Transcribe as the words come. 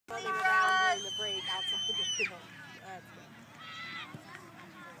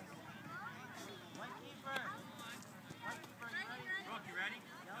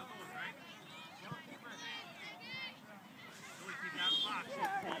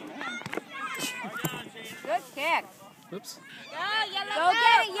Kick. Oops. Go, Yellow. Go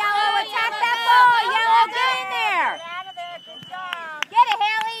get it, Yellow. Attack that ball, Yellow. Get in there. Get out of there. Good job. Get it,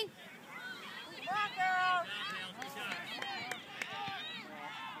 Haley. Come on, girl.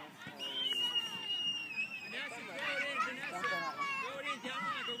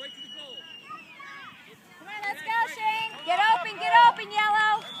 Come on, let's go, Shane. Get open,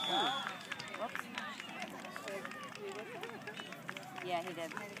 Yellow. Whoops. Yeah, he did.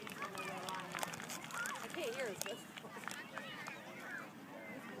 I can't hear us.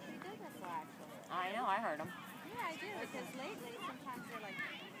 I know, I heard him. Yeah, I do, because lately sometimes they're like...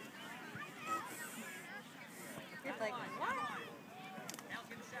 It's like, what?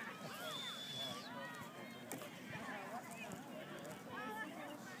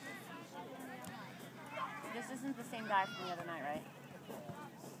 This isn't the same guy from the other night, right?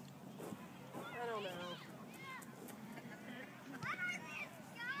 I don't know.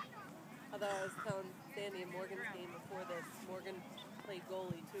 Although I was telling Sandy in Morgan's game before this, Morgan played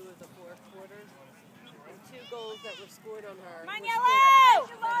goalie 2 of the 4 quarters. And 2 goals that were scored on her. Come on, Yellow!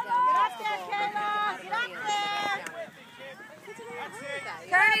 Get up there, Kayla! Get up there!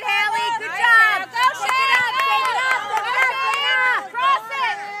 Turn it, Haley. Good job. Go, shake it up, shake it up. Cross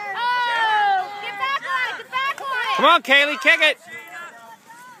it. Oh, get back on it, get back on it. Come on, Kaylee, kick it.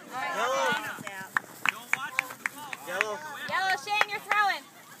 Yellow. Yellow, Shane, you're throwing.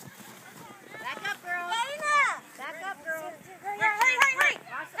 Back up, girl. Back up, girl. Hurry.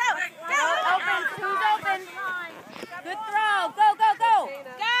 Go. Open. Who's open? Good throw. Go. Go,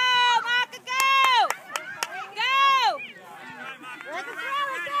 Maka, go. Go. Let the go.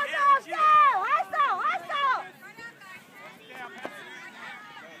 Hustle.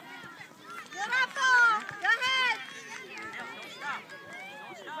 Get up, ball. Go ahead.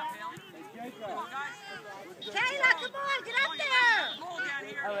 Kayla, come on. Get up there.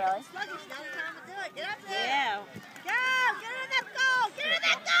 Oh, really? Sluggish, now the time to do it. Get up there. Yeah. Go. Get in that goal. Get in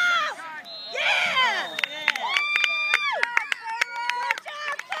that goal. Yeah. Good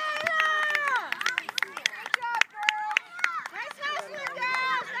job, Kayla. Good job, girl. Nice hustling,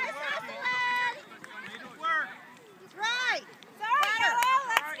 girls. Nice hustling. That's right. Sorry, Yellow.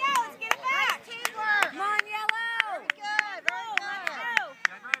 Let's go. Let's get it back. Nice teamwork. Come on, Yellow. Very good. Very good. Right.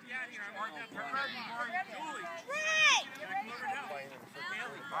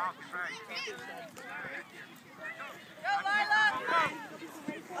 Go, Lila.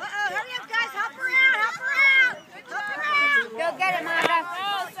 Hurry up, guys. Hop around. Go get it, Maka.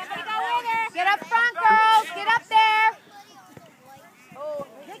 Somebody go with her. Get up front, girls. Get up there. Oh,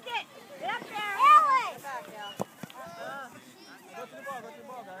 kick it. Get up there. Go to the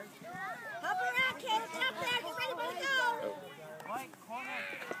ball, guys. Hop around, kids. Get up there. Get ready to go. Right, corner.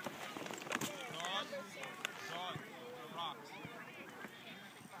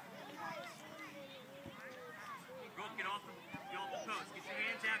 Get off the post. Get your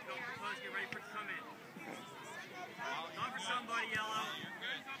hands out. Get off the post. Get ready for it to come in. Not for somebody, Yellow.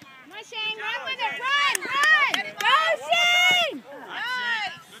 Come on, Shane. Run with it. Run. Go, Shane.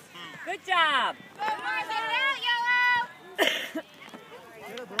 Nice. Good job. Get it out, Yellow.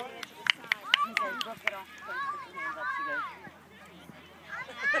 Get her, bro. He says, "Brooke, get off the post. Put your hands up." She goes.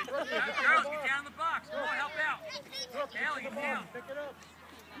 Girls, get down the box. Come on, help out. Haley, get down. Pick it up.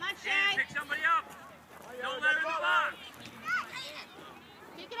 Come on, Dan, Shane. pick somebody up. Don't let her in the box.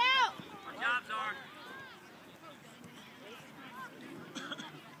 Kick it out. Our jobs are.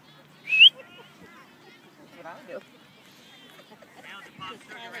 That's what I would do. Now it's a pop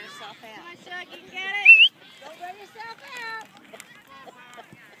circle. Come on, Shug, you can get it. Don't wear yourself out.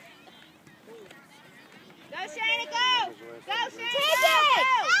 Go, Shane, go. Go, Shane. Take it.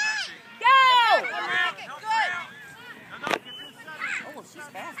 Go. Help her out. No, get to the center. Oh, she's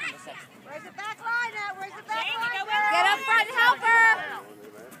fast in the section. Where's the back line at? Where's the back Shane, line? you go with her. Get up front and help her.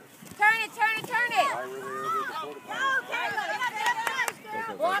 Turn it. Go, Kayla. Get up there,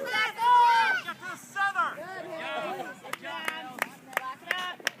 girl. Walk that goal. Get to the center. Good, Yo. Haley. Good job. Lock it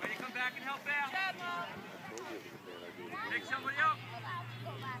up. Way to come back and help out. Pick somebody up.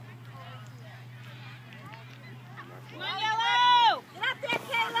 Come on, Yellow. Get up there,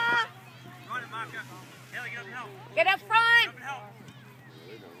 Kayla. Go on, Maka. Haley, get up and help. Get up front. Get up and help.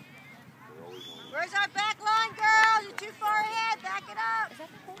 Where's our back line, girl? You're too far ahead. Back it up. Back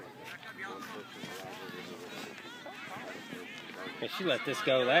up, Yellow. Yeah, she let this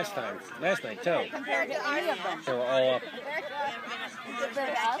go last night too. Compared to any of them. They were all up. Compared to us. No,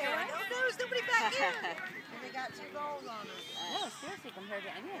 there's nobody back here. And they got 2 goals on us. No, seriously, compared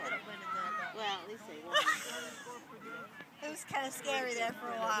to any of them. Well, at least they won. It was kind of scary there for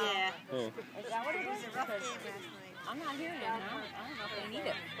a while. Yeah. Oh. Is that what it It was is? a rough Because game last night. I'm not hearing it now. I don't know if they need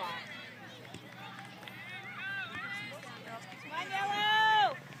it.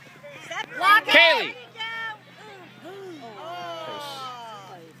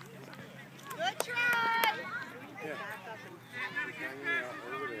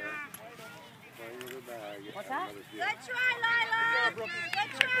 shot. Good try, Lila.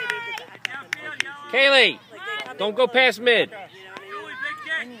 Good try. Downfield, yellow. Kaylee, Like they come don't in go close, past mid. you know what I mean? Julie, big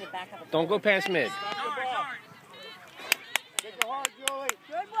I kick. need to back up. Don't go past mid. Sorry, sorry. Take it hard, Julie.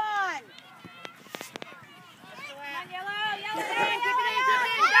 Good one. Come on, yellow, yellow. Keep it in, keep it in. Go,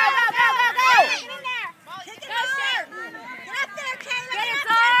 Go, go, go, go, go. Get in there. Kick it hard. Get up there, Kayla. Get it, up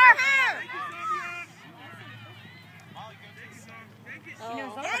Sar. there for her. You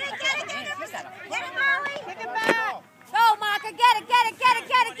know, Get it, get it, get it. You got him. Get it, Molly. Kick it back. Go, Maka, get it, get it, get it,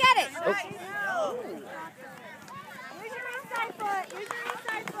 get it, get it. Use your inside foot. Use your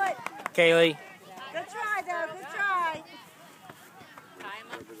inside foot. Kaylee. Good try, though. Good try.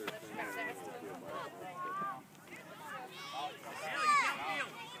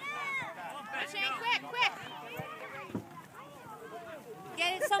 Shane, quick, quick.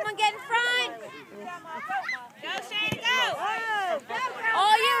 Get it, someone get in front. Go, Shane, go.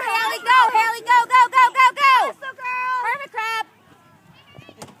 Oh, you, Haley, go, Haley, go, go, go, go, go. Hustle, girl. Perfect, crab.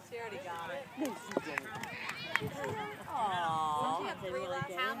 She already got it. Aww.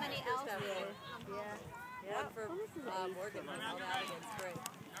 How many else? One for Morgan. I held out against Ray.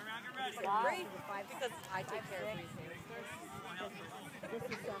 Ray, because I take care of these things. This is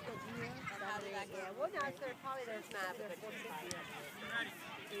second year. Yeah, well, no, it's their, probably their Snap, but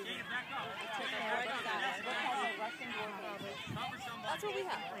that's what we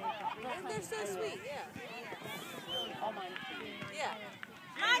have. And they're so sweet, yeah. Yeah. Come on,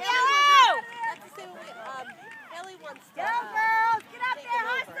 yellow. That's the same way. Haley wants to. Go, girls. Get up there,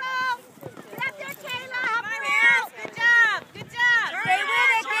 hustle. Get up there, Kayla. Help her out. Good job, good job. Stay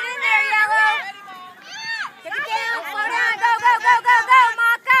with it, get in there, yellow. Take it down, slow down, go, go, go, go, go,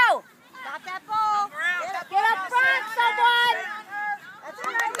 Mako. Got that ball. Get up front, someone. That's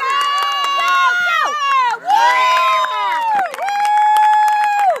right. Go, go. Woo!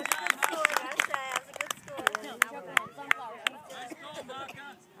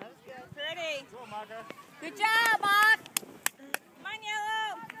 Pretty. Go, Marga. Good job, Mark. Come on, yellow.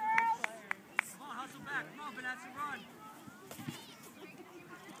 Come on, hustle back. Come on, Vanessa, run.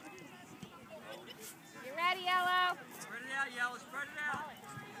 You ready, yellow? Spread it out, yellow. Spread it out.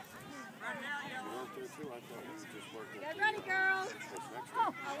 Spread it out, yellow. Get ready, girls.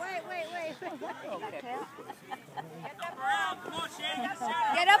 Oh, wait. Help her out. Come on, Shane.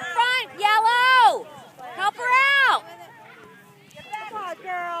 Get up front, yellow. Help her out. Come on,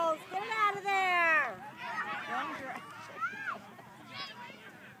 girls. Get it out of there.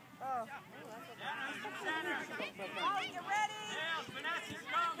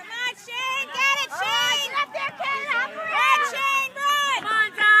 Come on, Shane. Get it, Shane. Get up there, Kayla. Help her Run, out. Shane, run. Come on,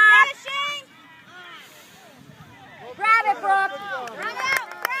 Doc. Get it, Shane. Grab it, Brooke. Run out.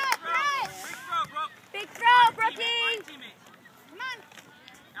 Run. Big throw, Brooke. Big throw, Brookie. Teammate. Come on.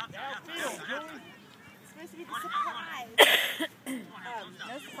 Outside. Supposed to be the surprise.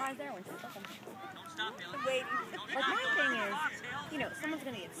 No surprise there when she's looking. Don't stop, Haley. Waiting. Like, my thing is, you know, someone's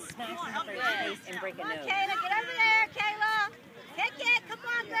going to get smashed in the face and break a Come on, nose. Kayla. Get over there, Kayla. Kick it. Come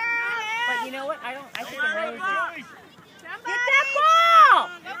on, girl. But you know what? I think a nose is... Somebody. Get that ball!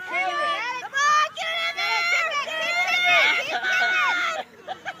 Come on, get in there. Keep it.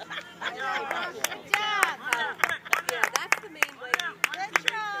 Good job. Yeah, that's the main way. Good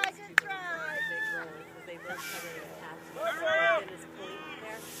try. Good try. Big roll, because they both cover it in half. And his point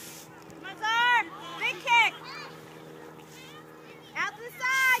there. Come on, Zar! Big kick! Out to the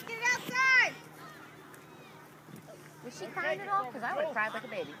side. Get it outside. Was she crying at all? Because I would have cried like a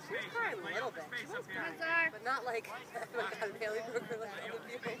baby. She was crying a little bit. She was crying. But not like, oh my God, Haley broke her leg on the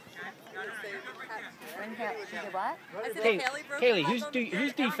field. When she did what? I said, Hey, if Haley broke Kaylee, her leg on the field,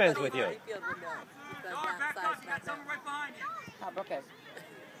 who's defense with you? everybody on the field would know. Because Door, that back size, up. You got that someone right behind you. Oh, Brooke is.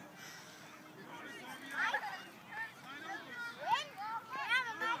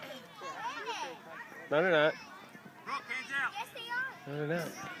 No, they're not. Brooke, hands out. No, they're not.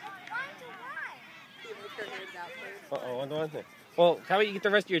 Even with her hands out, please. Uh-oh, one thing. Well, how about you get the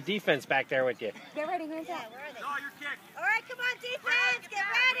rest of your defense back there with you? Get ready, hands up. No, your kick. All right, come on, defense. Get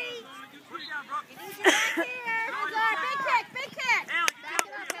ready. Put it down, Brooke. You need your back here. Big kick. Big kick. Haley, get Back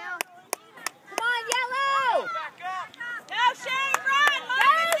down. it up, Hal. Come on, yellow! Back up. Go, Shane, run! Go,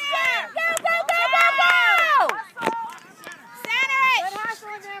 Shane! Go, go, go, go, go! Center it! Good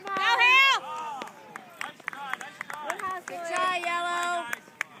hustle in there, Mom. Go, Hal! Nice try, nice try. Good hustle. Good try, yellow. Guys.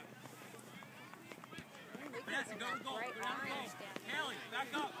 Vanessa, go, go. Haley, back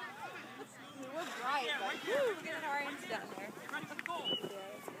up. Right, Yeah, but right there. we're getting our arms down there. Ready for the goal.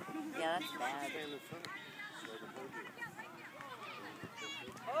 Yeah, that's bad.